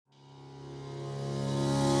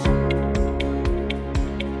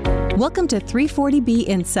Welcome to 340B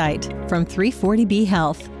Insight from 340B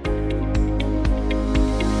Health.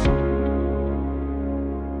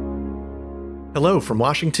 Hello from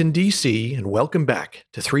Washington, D.C., and welcome back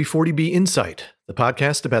to 340B Insight, the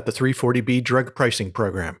podcast about the 340B drug pricing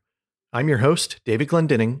program. I'm your host, David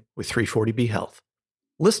Glendinning, with 340B Health.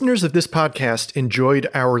 Listeners of this podcast enjoyed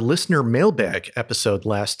our listener mailbag episode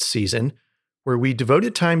last season, where we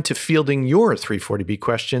devoted time to fielding your 340B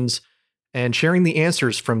questions and sharing the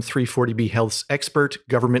answers from 340B Health's expert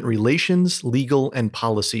government relations, legal, and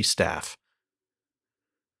policy staff.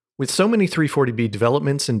 With so many 340B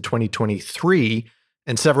developments in 2023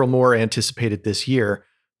 and several more anticipated this year,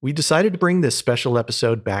 we decided to bring this special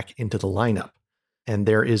episode back into the lineup. And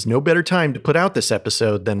there is no better time to put out this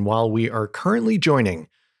episode than while we are currently joining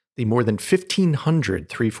the more than 1,500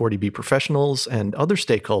 340B professionals and other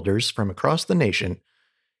stakeholders from across the nation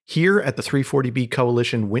here at the 340B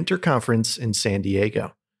Coalition Winter Conference in San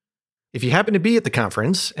Diego. If you happen to be at the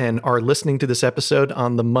conference and are listening to this episode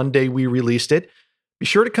on the Monday we released it, be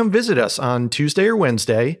sure to come visit us on Tuesday or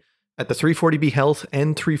Wednesday at the 340B Health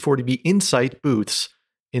and 340B Insight booths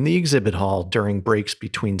in the exhibit hall during breaks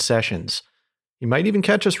between sessions. You might even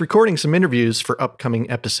catch us recording some interviews for upcoming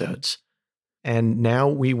episodes. And now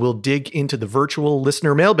we will dig into the virtual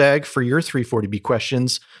listener mailbag for your 340B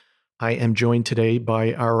questions. I am joined today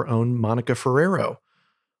by our own Monica Ferrero.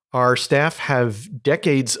 Our staff have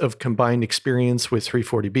decades of combined experience with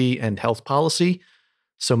 340B and health policy,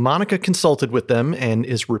 so Monica consulted with them and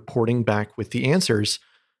is reporting back with the answers.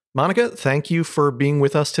 Monica, thank you for being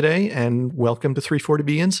with us today and welcome to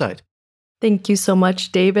 340B Insight. Thank you so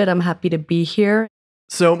much, David. I'm happy to be here.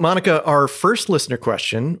 So, Monica, our first listener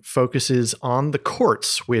question focuses on the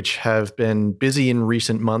courts, which have been busy in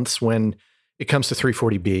recent months when it comes to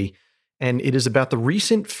 340B. And it is about the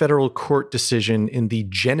recent federal court decision in the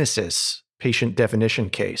Genesis patient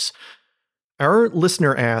definition case. Our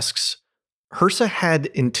listener asks, HRSA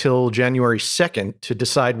had until January 2nd to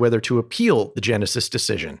decide whether to appeal the Genesis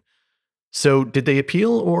decision. So did they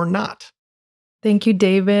appeal or not? Thank you,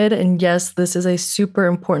 David. And yes, this is a super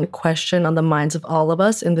important question on the minds of all of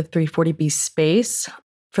us in the 340B space.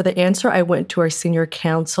 For the answer, I went to our senior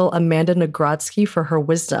counsel, Amanda Nagrodsky, for her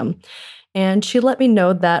wisdom. And she let me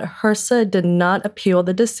know that HRSA did not appeal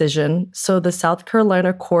the decision, so the South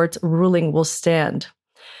Carolina court's ruling will stand.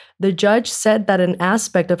 The judge said that an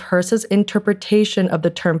aspect of HRSA's interpretation of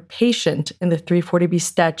the term patient in the 340B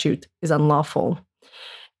statute is unlawful.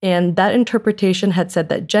 And that interpretation had said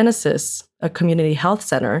that Genesis, a community health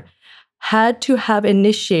center, had to have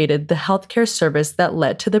initiated the healthcare service that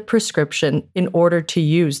led to the prescription in order to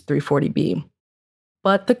use 340B.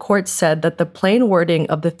 But the court said that the plain wording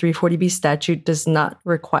of the 340B statute does not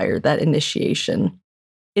require that initiation.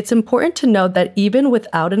 It's important to note that even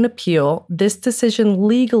without an appeal, this decision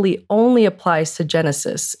legally only applies to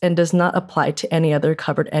Genesis and does not apply to any other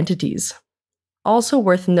covered entities. Also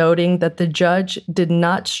worth noting that the judge did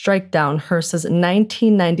not strike down HRSA's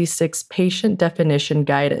 1996 patient definition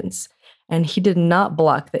guidance, and he did not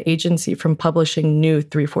block the agency from publishing new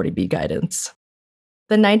 340B guidance.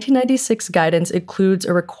 The 1996 guidance includes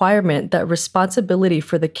a requirement that responsibility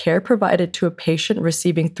for the care provided to a patient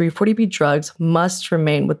receiving 340B drugs must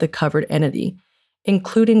remain with the covered entity,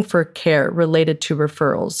 including for care related to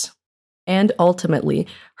referrals. And ultimately,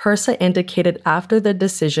 HRSA indicated after the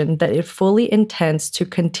decision that it fully intends to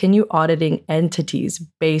continue auditing entities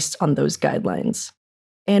based on those guidelines.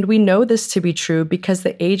 And we know this to be true because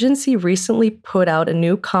the agency recently put out a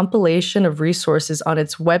new compilation of resources on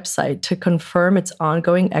its website to confirm its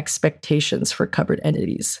ongoing expectations for covered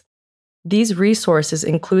entities. These resources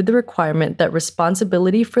include the requirement that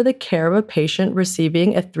responsibility for the care of a patient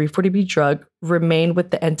receiving a 340B drug remain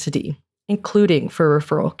with the entity, including for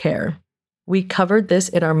referral care. We covered this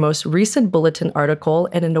in our most recent bulletin article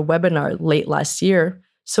and in a webinar late last year,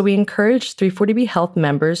 so we encourage 340B Health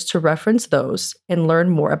members to reference those and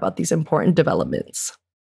learn more about these important developments.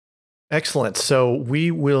 Excellent. So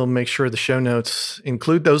we will make sure the show notes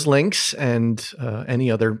include those links and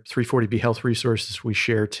any other 340B Health resources we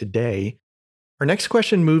share today. Our next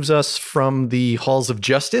question moves us from the halls of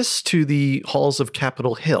justice to the halls of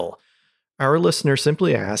Capitol Hill. Our listener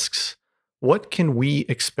simply asks, what can we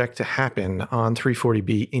expect to happen on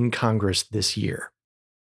 340B in Congress this year?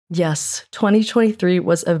 Yes, 2023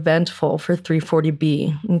 was eventful for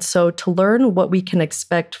 340B. And so to learn what we can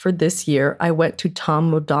expect for this year, I went to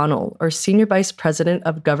Tom O'Donnell, our Senior Vice President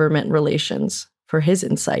of Government Relations, for his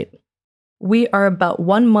insight. We are about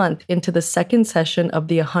 1 month into the second session of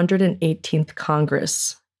the 118th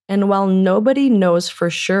Congress. And while nobody knows for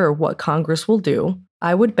sure what Congress will do,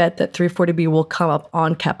 I would bet that 340B will come up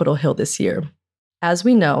on Capitol Hill this year. As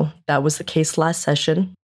we know, that was the case last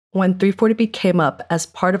session, when 340B came up as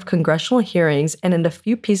part of congressional hearings and in a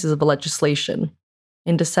few pieces of legislation.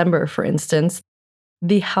 In December, for instance,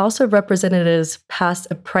 the House of Representatives passed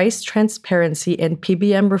a price transparency and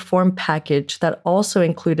PBM reform package that also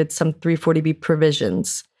included some 340B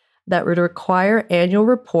provisions that would require annual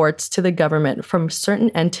reports to the government from certain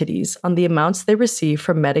entities on the amounts they receive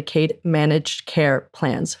from Medicaid managed care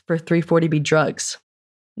plans for 340B drugs.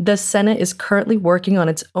 The Senate is currently working on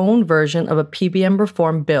its own version of a PBM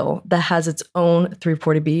reform bill that has its own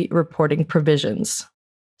 340B reporting provisions.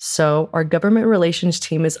 So, our government relations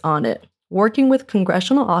team is on it, working with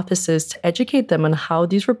congressional offices to educate them on how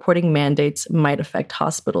these reporting mandates might affect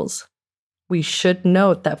hospitals. We should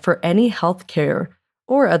note that for any healthcare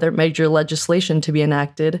or other major legislation to be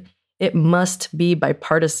enacted, it must be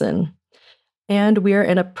bipartisan. And we are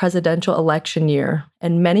in a presidential election year,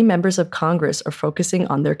 and many members of Congress are focusing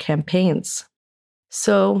on their campaigns.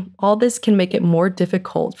 So, all this can make it more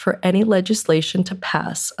difficult for any legislation to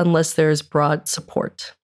pass unless there is broad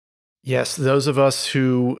support. Yes, those of us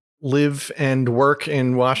who live and work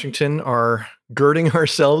in Washington are girding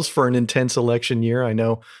ourselves for an intense election year. I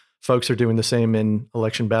know folks are doing the same in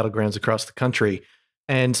election battlegrounds across the country.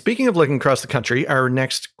 And speaking of looking across the country, our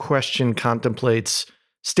next question contemplates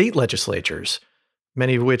state legislatures,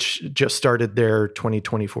 many of which just started their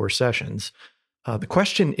 2024 sessions. The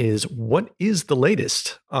question is, what is the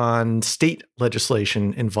latest on state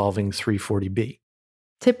legislation involving 340B?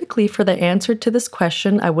 Typically, for the answer to this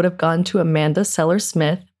question, I would have gone to Amanda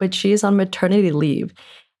Seller-Smith, but she is on maternity leave.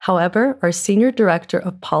 However, our Senior Director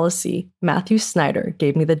of Policy, Matthew Snyder,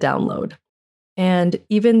 gave me the download. And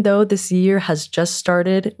even though this year has just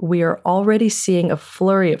started, we are already seeing a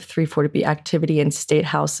flurry of 340B activity in state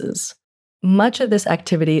houses. Much of this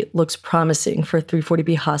activity looks promising for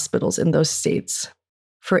 340B hospitals in those states.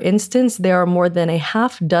 For instance, there are more than a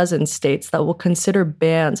half dozen states that will consider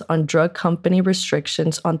bans on drug company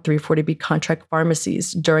restrictions on 340B contract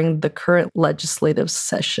pharmacies during the current legislative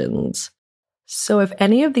sessions. So if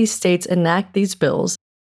any of these states enact these bills,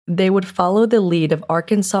 they would follow the lead of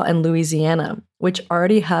Arkansas and Louisiana, which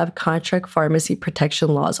already have contract pharmacy protection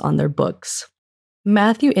laws on their books.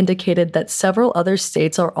 Matthew indicated that several other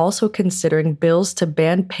states are also considering bills to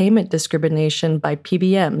ban payment discrimination by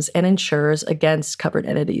PBMs and insurers against covered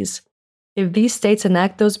entities. If these states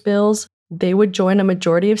enact those bills, they would join a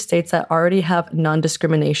majority of states that already have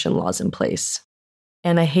non-discrimination laws in place.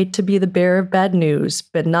 And I hate to be the bearer of bad news,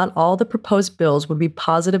 but not all the proposed bills would be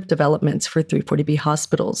positive developments for 340B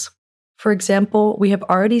hospitals. For example, we have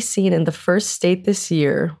already seen in the first state this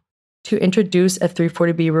year to introduce a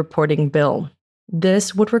 340B reporting bill.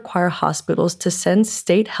 This would require hospitals to send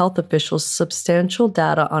state health officials substantial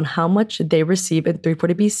data on how much they receive in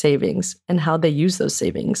 340B savings and how they use those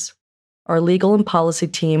savings. Our legal and policy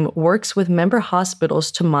team works with member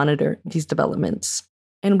hospitals to monitor these developments.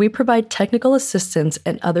 And we provide technical assistance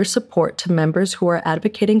and other support to members who are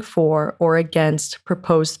advocating for or against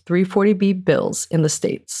proposed 340B bills in the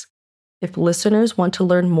states. If listeners want to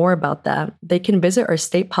learn more about that, they can visit our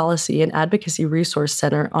State Policy and Advocacy Resource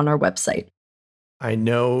Center on our website. I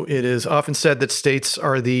know it is often said that states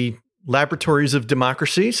are the laboratories of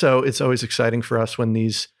democracy, so it's always exciting for us when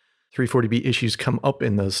these 340B issues come up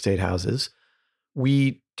in those state houses.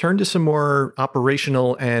 We turn to some more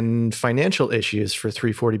operational and financial issues for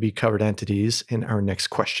 340B covered entities in our next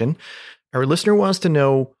question. Our listener wants to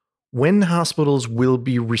know when hospitals will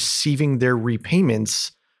be receiving their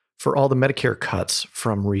repayments for all the Medicare cuts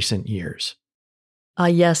from recent years.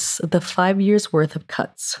 Yes, the 5 years worth of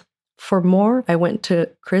cuts. For more, I went to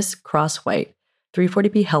Chris Crosswhite,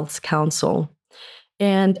 340B Health's counsel.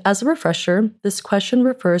 And as a refresher, this question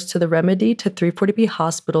refers to the remedy to 340B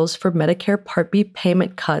hospitals for Medicare Part B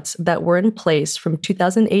payment cuts that were in place from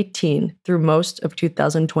 2018 through most of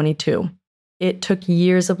 2022. It took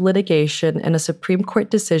years of litigation and a Supreme Court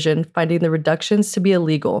decision finding the reductions to be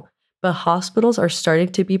illegal, but hospitals are starting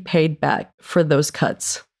to be paid back for those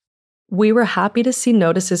cuts. We were happy to see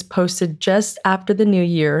notices posted just after the new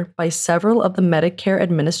year by several of the Medicare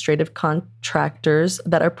administrative contractors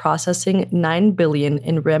that are processing $9 billion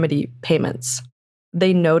in remedy payments.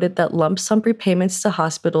 They noted that lump sum repayments to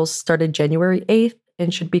hospitals started January 8th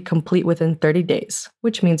and should be complete within 30 days,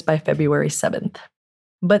 which means by February 7th.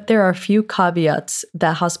 But there are a few caveats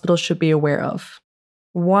that hospitals should be aware of.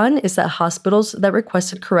 One is that hospitals that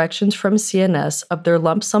requested corrections from CNS of their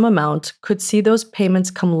lump sum amount could see those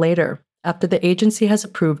payments come later after the agency has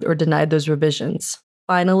approved or denied those revisions.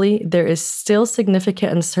 Finally, there is still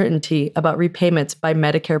significant uncertainty about repayments by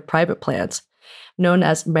Medicare private plans, known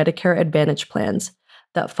as Medicare Advantage plans,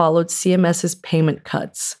 that followed CMS's payment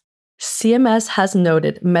cuts. CMS has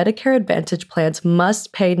noted Medicare Advantage plans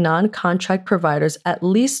must pay non-contract providers at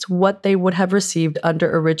least what they would have received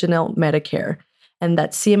under original Medicare, and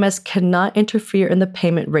that CMS cannot interfere in the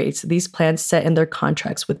payment rates these plans set in their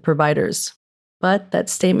contracts with providers. But that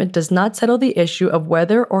statement does not settle the issue of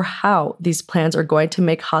whether or how these plans are going to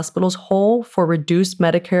make hospitals whole for reduced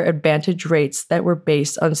Medicare Advantage rates that were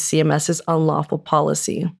based on CMS's unlawful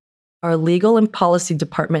policy. Our legal and policy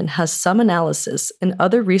department has some analysis and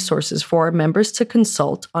other resources for our members to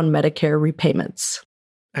consult on Medicare repayments.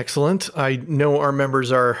 Excellent. I know our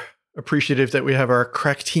members are appreciative that we have our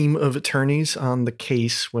crack team of attorneys on the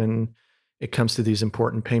case when it comes to these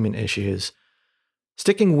important payment issues.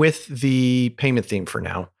 Sticking with the payment theme for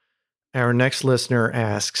now, our next listener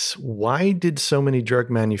asks, why did so many drug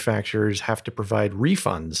manufacturers have to provide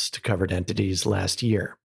refunds to covered entities last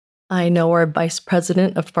year? I know our Vice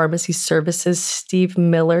President of Pharmacy Services, Steve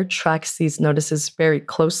Miller, tracks these notices very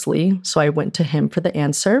closely, so I went to him for the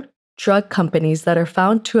answer. Drug companies that are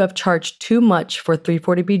found to have charged too much for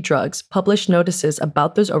 340B drugs publish notices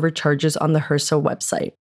about those overcharges on the HRSA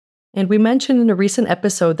website. And we mentioned in a recent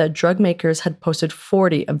episode that drug makers had posted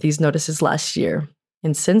 40 of these notices last year.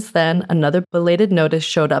 And since then, another belated notice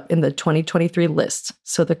showed up in the 2023 list,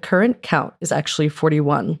 so the current count is actually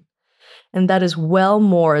 41. And that is well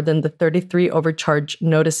more than the 33 overcharge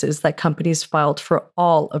notices that companies filed for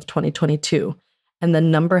all of 2022. And the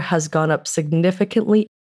number has gone up significantly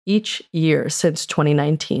each year since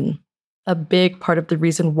 2019. A big part of the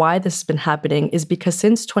reason why this has been happening is because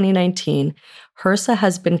since 2019, HRSA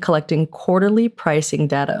has been collecting quarterly pricing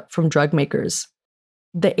data from drug makers.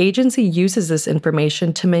 The agency uses this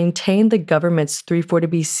information to maintain the government's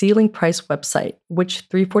 340B ceiling price website, which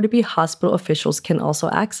 340B hospital officials can also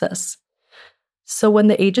access. So when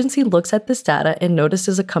the agency looks at this data and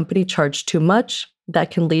notices a company charged too much,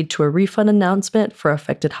 that can lead to a refund announcement for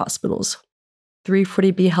affected hospitals.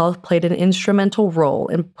 340B Health played an instrumental role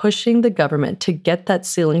in pushing the government to get that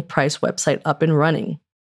ceiling price website up and running.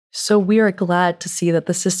 So we are glad to see that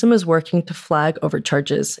the system is working to flag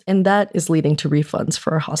overcharges, and that is leading to refunds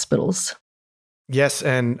for our hospitals. Yes,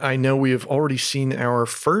 and I know we have already seen our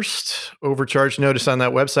first overcharge notice on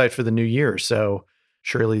that website for the new year, so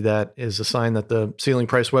surely that is a sign that the ceiling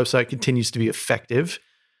price website continues to be effective.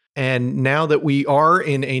 And now that we are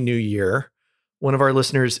in a new year, one of our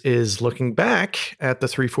listeners is looking back at the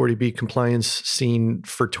 340B compliance scene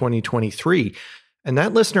for 2023. And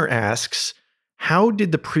that listener asks, how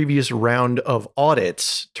did the previous round of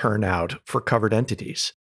audits turn out for covered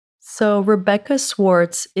entities? So Rebecca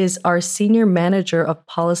Swartz is our Senior Manager of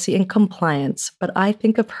Policy and Compliance, but I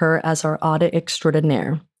think of her as our audit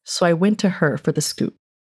extraordinaire. So I went to her for the scoop.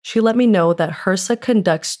 She let me know that HRSA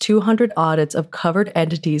conducts 200 audits of covered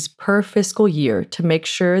entities per fiscal year to make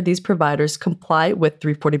sure these providers comply with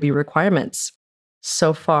 340B requirements.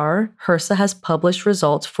 So far, HRSA has published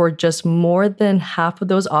results for just more than half of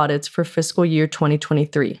those audits for fiscal year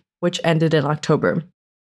 2023, which ended in October.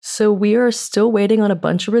 So we are still waiting on a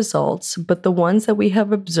bunch of results, but the ones that we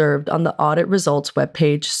have observed on the audit results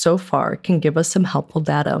webpage so far can give us some helpful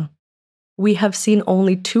data. We have seen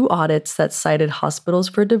only 2 audits that cited hospitals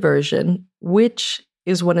for diversion, which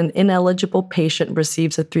is when an ineligible patient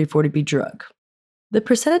receives a 340B drug. The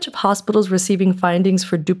percentage of hospitals receiving findings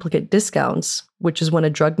for duplicate discounts, which is when a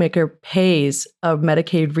drug maker pays a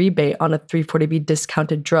Medicaid rebate on a 340B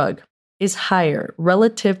discounted drug, is higher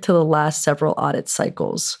relative to the last several audit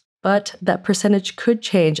cycles. But that percentage could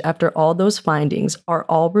change after all those findings are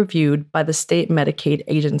all reviewed by the state Medicaid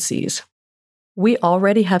agencies. We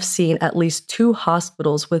already have seen at least 2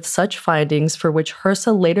 hospitals with such findings for which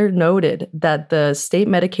HRSA later noted that the state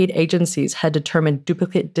Medicaid agencies had determined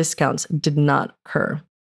duplicate discounts did not occur.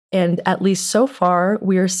 And at least so far,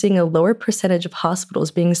 we are seeing a lower percentage of hospitals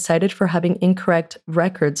being cited for having incorrect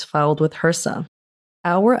records filed with HRSA.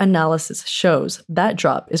 Our analysis shows that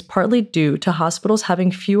drop is partly due to hospitals having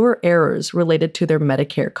fewer errors related to their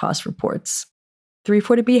Medicare cost reports.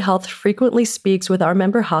 340B Health frequently speaks with our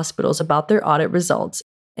member hospitals about their audit results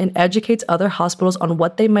and educates other hospitals on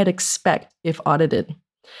what they might expect if audited.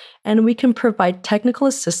 And we can provide technical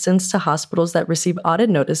assistance to hospitals that receive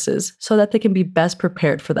audit notices so that they can be best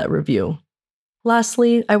prepared for that review.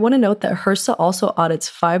 Lastly, I want to note that HRSA also audits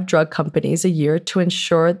 5 drug companies a year to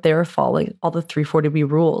ensure they are following all the 340B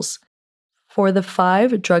rules. For the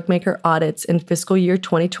 5 drug maker audits in fiscal year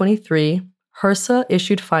 2023, HRSA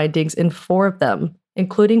issued findings in 4 of them,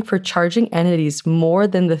 including for charging entities more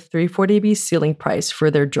than the 340B ceiling price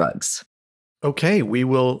for their drugs. Okay, we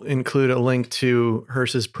will include a link to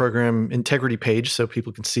HRSA's program integrity page so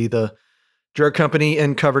people can see the drug company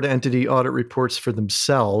and covered entity audit reports for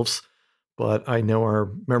themselves. but I know our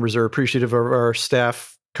members are appreciative of our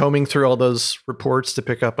staff combing through all those reports to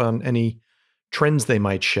pick up on any trends they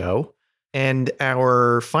might show. And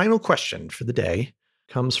our final question for the day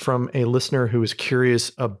comes from a listener who is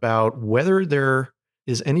curious about whether there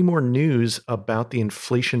is any more news about the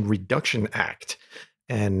Inflation Reduction Act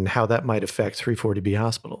and how that might affect 340B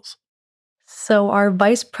hospitals. So, our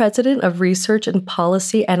Vice President of Research and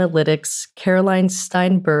Policy Analytics, Caroline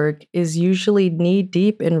Steinberg, is usually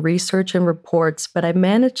knee-deep in research and reports, but I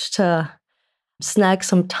managed to snag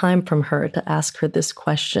some time from her to ask her this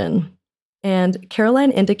question. And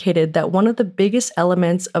Caroline indicated that one of the biggest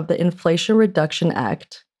elements of the Inflation Reduction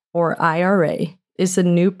Act, or IRA, is the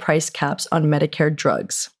new price caps on Medicare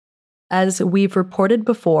drugs. As we've reported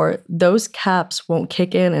before, those caps won't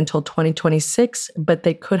kick in until 2026, but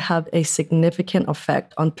they could have a significant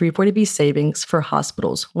effect on 340B savings for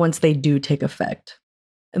hospitals once they do take effect.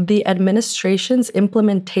 The administration's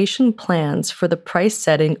implementation plans for the price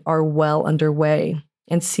setting are well underway,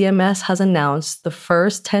 and CMS has announced the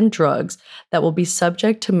first 10 drugs that will be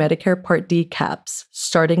subject to Medicare Part D caps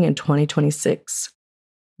starting in 2026.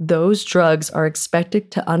 Those drugs are expected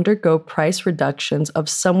to undergo price reductions of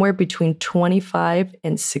somewhere between 25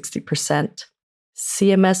 and 60%.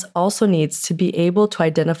 CMS also needs to be able to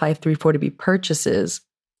identify 340B purchases,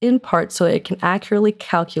 in part so it can accurately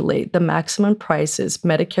calculate the maximum prices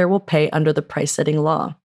Medicare will pay under the price-setting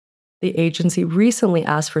law. The agency recently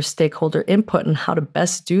asked for stakeholder input on how to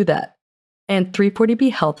best do that, and 340B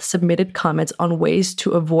Health submitted comments on ways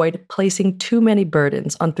to avoid placing too many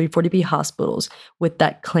burdens on 340B hospitals with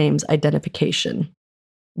that claims identification.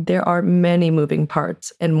 There are many moving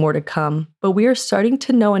parts and more to come, but we are starting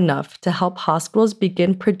to know enough to help hospitals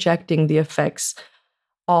begin projecting the effects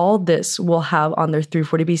all this will have on their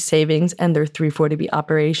 340B savings and their 340B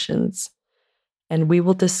operations. And we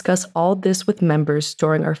will discuss all this with members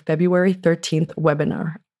during our February 13th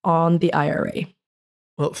webinar on the IRA.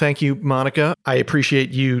 Well, thank you, Monica. I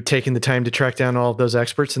appreciate you taking the time to track down all of those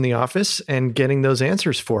experts in the office and getting those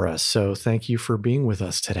answers for us. So thank you for being with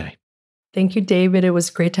us today. Thank you, David. It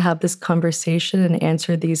was great to have this conversation and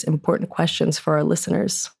answer these important questions for our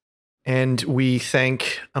listeners. And we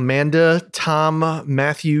thank Amanda, Tom,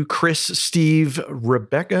 Matthew, Chris, Steve,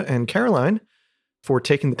 Rebecca, and Caroline for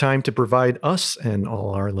taking the time to provide us and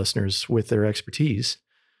all our listeners with their expertise.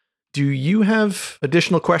 Do you have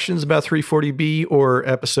additional questions about 340B or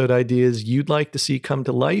episode ideas you'd like to see come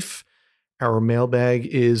to life? Our mailbag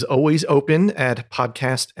is always open at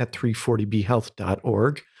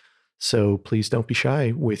podcast@340bhealth.org. So please don't be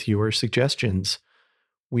shy with your suggestions.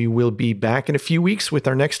 We will be back in a few weeks with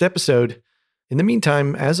our next episode. In the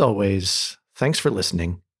meantime, as always, thanks for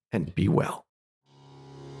listening and be well.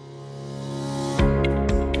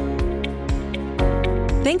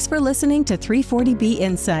 Thanks for listening to 340B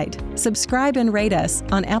Insight. Subscribe and rate us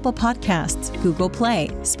on Apple Podcasts, Google Play,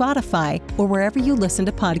 Spotify, or wherever you listen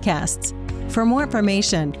to podcasts. For more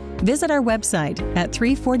information, visit our website at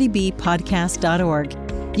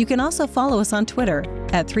 340bpodcast.org. You can also follow us on Twitter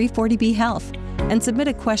at 340bhealth and submit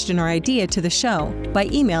a question or idea to the show by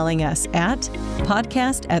emailing us at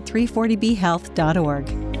podcast@340bhealth.org.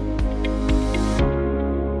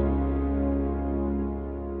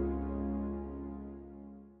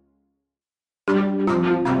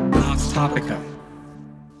 Topica.